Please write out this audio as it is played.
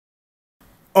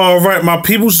All right, my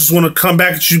people, just want to come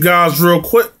back at you guys real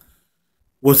quick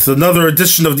with another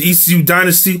edition of the ECU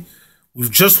Dynasty.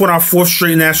 We've just won our 4th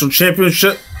straight national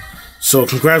championship, so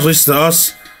congratulations to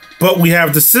us. But we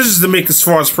have decisions to make as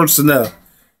far as personnel.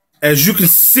 As you can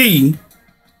see,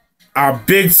 our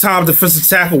big-time defensive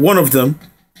tackle, one of them,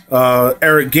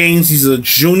 Eric Gaines, he's a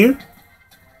junior.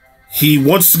 He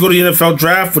wants to go to the NFL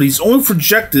draft, but he's only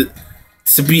projected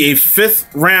to be a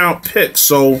 5th-round pick.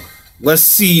 So let's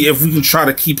see if we can try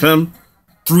to keep him.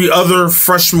 3 other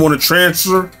freshmen on a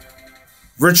transfer.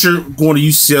 Richard going to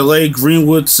UCLA,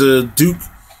 Greenwood to Duke,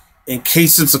 and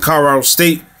Kaysen to Colorado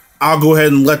State. I'll go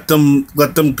ahead and let them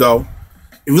go.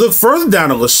 If we look further down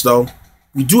the list, though,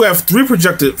 we do have 3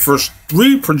 projected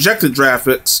draft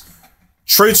picks.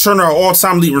 Trey Turner, our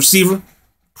all-time lead receiver,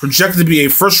 projected to be a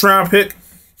 1st-round pick.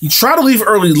 He tried to leave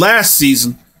early last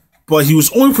season, but he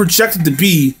was only projected to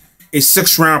be a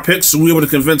 6th-round pick, so we were able to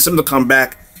convince him to come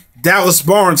back. Dallas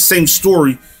Barnes, same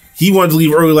story. He wanted to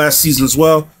leave early last season as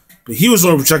well, but he was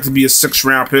only projected to be a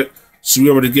 6th-round pick, so we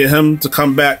were able to get him to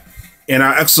come back. And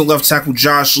our excellent left tackle,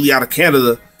 Josh Lee, out of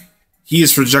Canada, he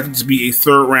is projected to be a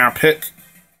 3rd-round pick.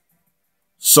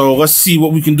 So let's see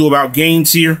what we can do about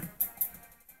Gaines here.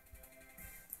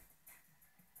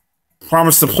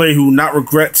 Promised a player who will not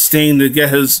regret staying to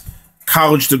get his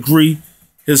college degree.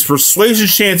 His persuasion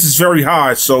chance is very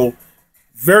high, so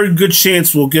very good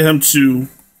chance we'll get him to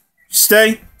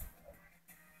stay.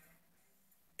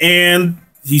 And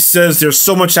he says there's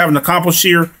so much I haven't accomplished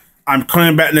here. I'm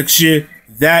coming back next year.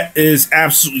 That is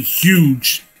absolutely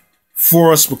huge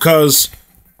for us because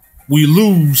we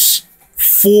lose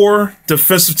 4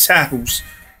 defensive tackles,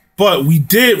 but we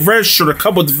did redshirt a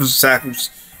couple of defensive tackles,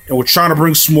 and we're trying to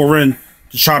bring some more in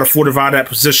to try to fortify that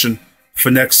position for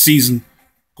next season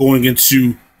going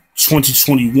into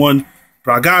 2021.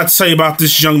 But I got to tell you about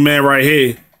this young man right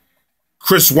here,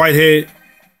 Chris Whitehead.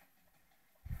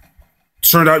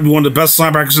 Turned out to be one of the best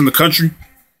linebackers in the country.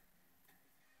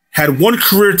 Had 1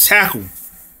 career tackle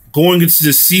going into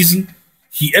this season.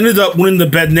 He ended up winning the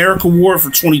Bednarik Award for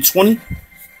 2020.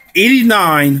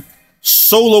 89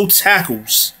 solo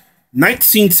tackles,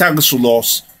 19 tackles for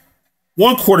loss,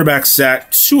 1 quarterback sack,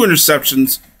 2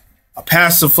 interceptions, a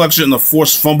pass deflection, and a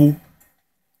forced fumble.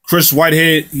 Chris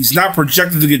Whitehead, he's not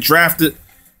projected to get drafted.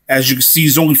 As you can see,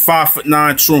 he's only 5'9",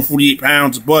 248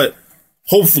 pounds, but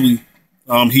hopefully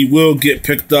he will get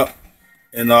picked up,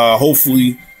 and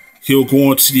hopefully he'll go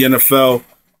on to the NFL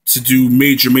to do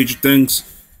major things.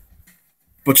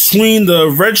 Between the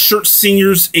redshirt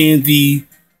seniors and the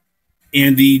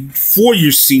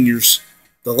 4-year seniors,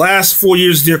 the last 4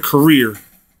 years of their career,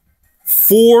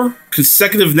 4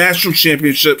 consecutive national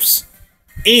championships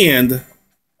and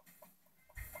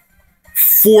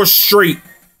 4 straight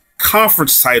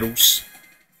conference titles.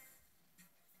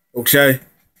 Okay?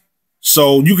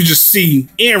 So you can just see,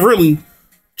 and really,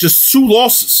 just 2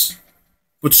 losses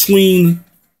between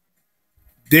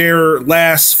their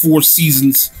last 4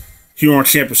 seasons here on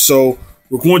campus. So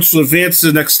we're going to advance to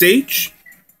the next stage.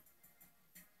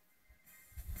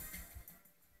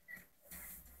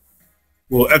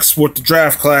 We'll export the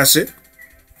draft classic.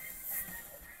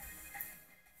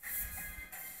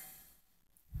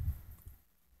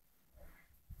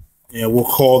 And we'll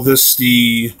call this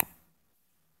the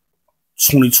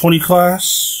 2020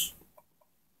 class.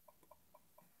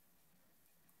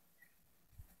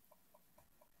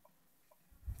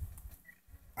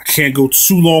 I can't go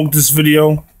too long with this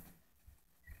video,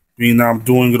 being I'm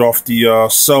doing it off the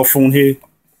cell phone here.